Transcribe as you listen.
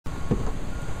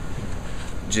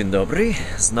Dzień dobry,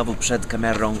 znowu przed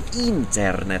kamerą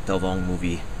internetową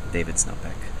mówi David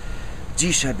Snopek.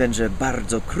 Dzisiaj będzie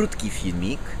bardzo krótki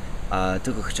filmik,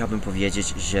 tylko chciałbym powiedzieć,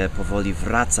 że powoli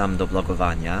wracam do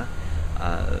blogowania.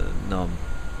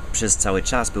 Przez cały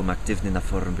czas byłem aktywny na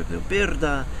forum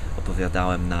Bibliobirda,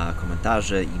 opowiadałem na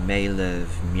komentarze, e-maile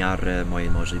w miarę mojej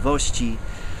możliwości,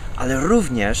 ale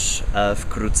również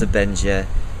wkrótce będzie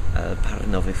parę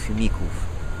nowych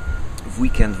filmików. W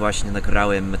weekend właśnie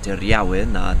nagrałem materiały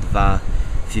na 2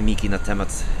 filmiki na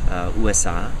temat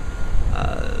USA.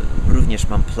 Również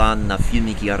mam plan na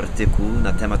filmik i artykuł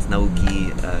na temat nauki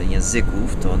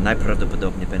języków. To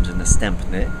najprawdopodobniej będzie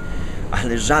następny,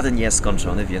 ale żaden nie jest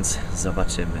skończony, więc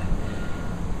zobaczymy.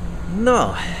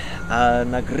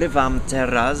 Nagrywam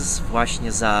teraz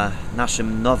właśnie za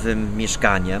naszym nowym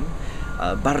mieszkaniem.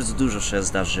 Bardzo dużo się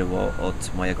zdarzyło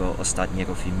od mojego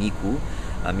ostatniego filmiku.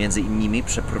 Między innymi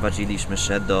przeprowadziliśmy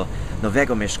się do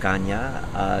nowego mieszkania.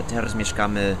 Teraz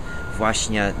mieszkamy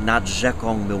właśnie nad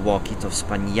rzeką Milwaukee. To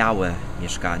wspaniałe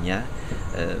mieszkanie.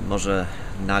 Może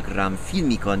nagram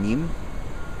filmik o nim.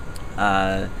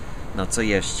 Co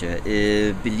jeszcze?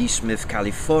 Byliśmy w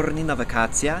Kalifornii na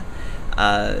wakacjach.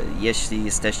 Jeśli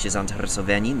jesteście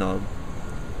zainteresowani,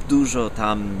 dużo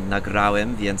tam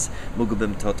nagrałem, więc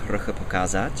mógłbym to trochę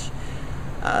pokazać.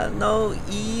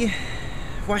 I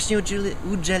właśnie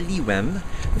udzieliłem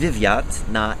wywiad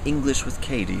na English with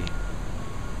Katie.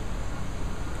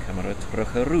 Kamera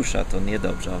trochę rusza, to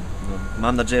niedobrze.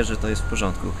 Mam nadzieję, że to jest w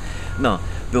porządku.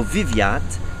 Był wywiad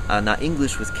na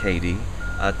English with Katie.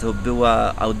 To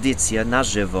była audycja na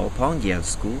żywo po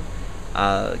angielsku.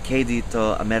 Katie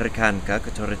to Amerykanka,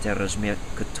 która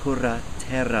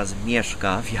teraz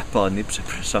mieszka w Japonii.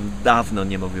 Przepraszam, dawno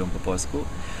nie mówiłem po polsku.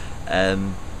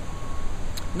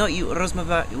 I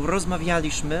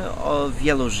rozmawialiśmy o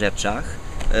wielu rzeczach,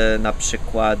 na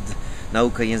przykład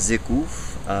nauka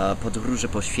języków, podróże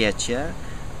po świecie,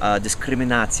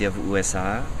 dyskryminacja w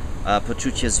USA,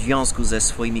 poczucie związku ze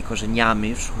swoimi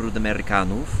korzeniami wśród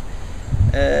Amerykanów,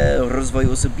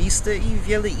 rozwój osobisty i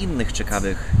wiele innych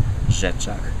ciekawych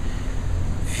rzeczach.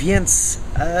 Więc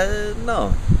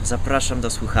zapraszam do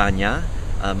słuchania.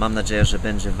 Mam nadzieję, że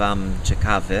będzie Wam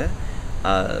ciekawe.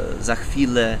 Za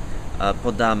chwilę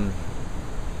podam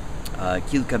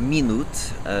kilka minut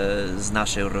z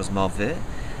naszej rozmowy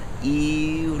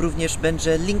i również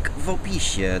będzie link w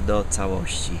opisie do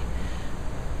całości.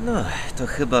 To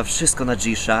chyba wszystko na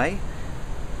dzisiaj.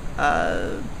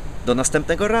 Do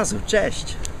następnego razu.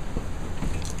 Cześć!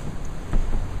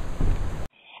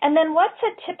 And then what's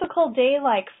a typical day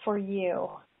like for you?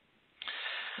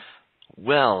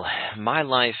 Well, my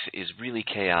life is really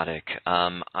chaotic.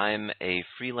 I'm a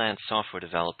freelance software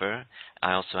developer.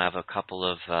 I also have a couple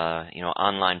of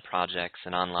online projects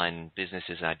and online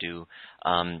businesses I do.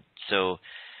 I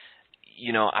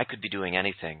could be doing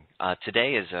anything.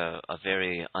 Today is a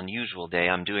very unusual day.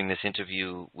 I'm doing this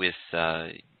interview with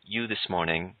you this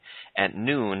morning. At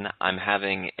noon, I'm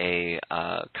having a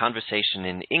conversation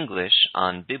in English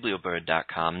on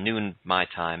bibliobird.com, noon my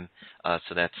time,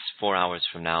 so that's 4 hours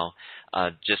from now,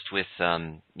 just with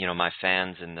my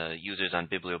fans and the users on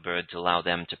Bibliobird to allow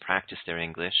them to practice their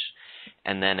English.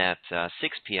 And then at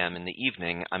 6 p.m. in the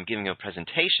evening, I'm giving a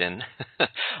presentation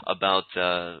about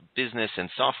business and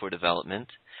software development.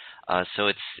 So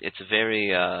it's a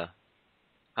very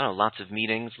lots of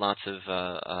meetings, lots of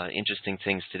interesting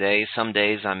things today. Some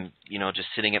days I'm, just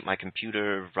sitting at my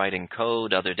computer writing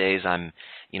code. Other days I'm,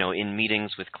 in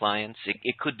meetings with clients.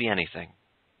 It could be anything.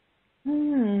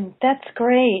 That's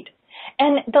great.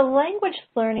 And the language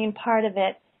learning part of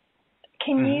it,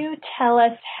 can you tell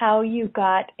us how you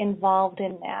got involved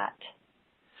in that?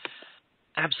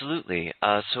 Absolutely.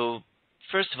 So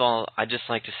first of all, I'd just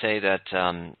like to say that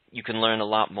you can learn a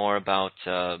lot more about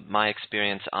my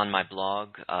experience on my blog,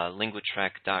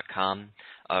 linguatrek.com.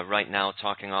 Right now,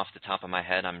 talking off the top of my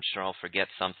head, I'm sure I'll forget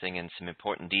something and some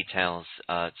important details.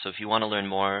 So if you want to learn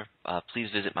more, please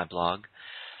visit my blog.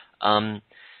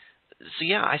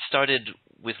 I started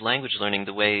with language learning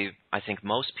the way I think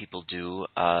most people do,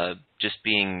 just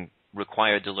being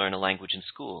required to learn a language in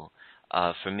school.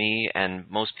 For me and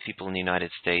most people in the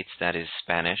United States, that is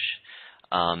Spanish.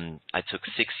 I took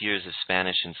 6 years of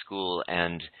Spanish in school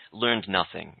and learned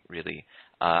nothing, really.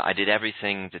 I did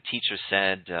everything the teacher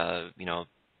said,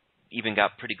 even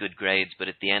got pretty good grades, but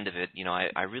at the end of it,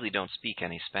 I really don't speak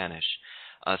any Spanish.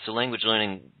 So language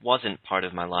learning wasn't part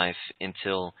of my life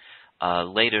until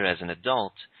later as an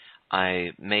adult.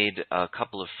 I made a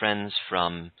couple of friends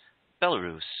from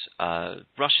Belarus,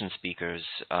 Russian speakers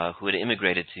who had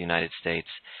immigrated to the United States,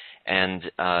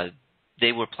 and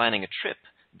they were planning a trip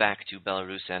back to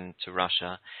Belarus and to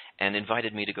Russia and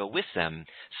invited me to go with them.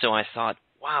 So I thought,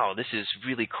 wow, this is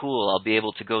really cool. I'll be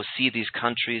able to go see these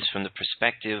countries from the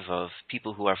perspective of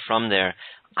people who are from there.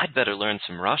 I'd better learn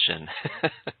some Russian.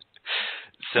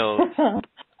 So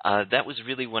that was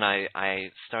really when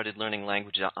I started learning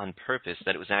language on purpose,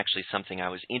 that it was actually something I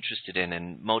was interested in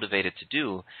and motivated to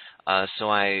do.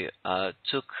 So I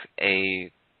took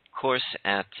a course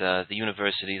at the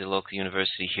university, the local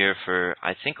university here, for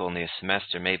I think only a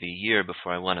semester, maybe a year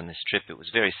before I went on this trip. It was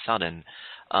very sudden.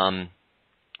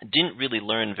 Didn't really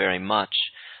learn very much,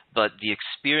 but the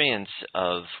experience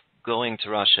of going to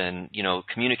Russia and, you know,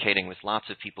 communicating with lots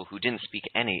of people who didn't speak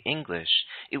any English,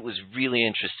 it was really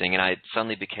interesting, and I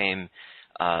suddenly became,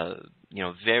 you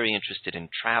know, very interested in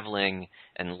traveling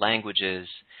and languages.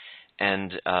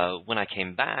 And when I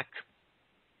came back,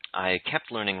 I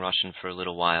kept learning Russian for a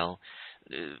little while.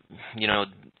 You know,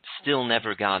 still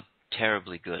never got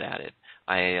terribly good at it.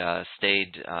 I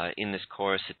stayed in this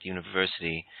course at the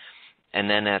university, and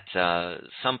then at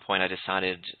some point I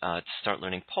decided to start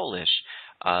learning Polish.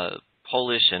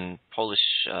 Polish and Polish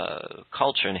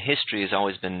culture and history has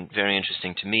always been very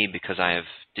interesting to me because I have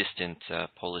distant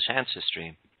Polish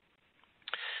ancestry.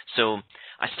 So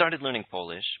I started learning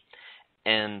Polish,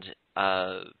 and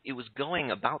it was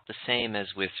going about the same as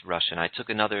with Russian. I took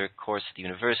another course at the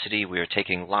university. We were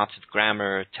taking lots of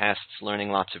grammar tests, learning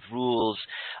lots of rules,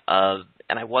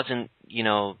 and I wasn't, you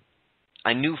know,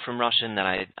 I knew from Russian that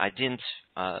I didn't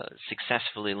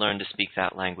successfully learn to speak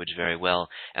that language very well,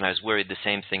 and I was worried the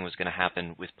same thing was going to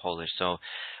happen with Polish. So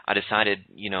I decided,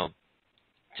 you know,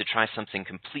 to try something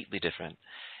completely different.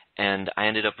 And I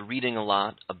ended up reading a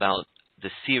lot about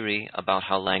the theory about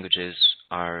how languages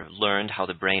are learned, how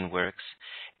the brain works,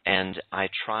 and I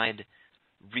tried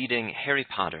reading Harry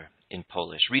Potter in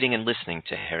Polish, reading and listening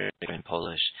to Harry Potter in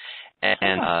Polish,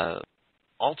 and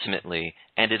ultimately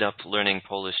ended up learning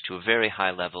Polish to a very high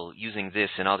level using this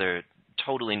and other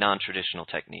totally non-traditional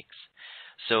techniques.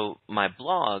 So my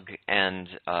blog, and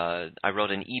I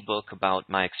wrote an ebook about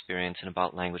my experience and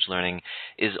about language learning,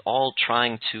 is all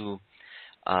trying to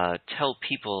tell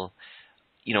people,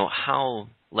 you know, how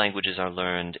languages are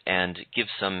learned and give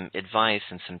some advice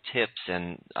and some tips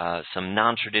and some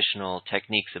non-traditional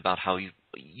techniques about how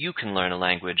you can learn a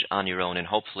language on your own and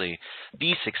hopefully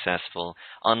be successful,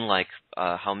 unlike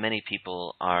how many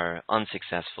people are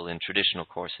unsuccessful in traditional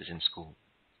courses in school.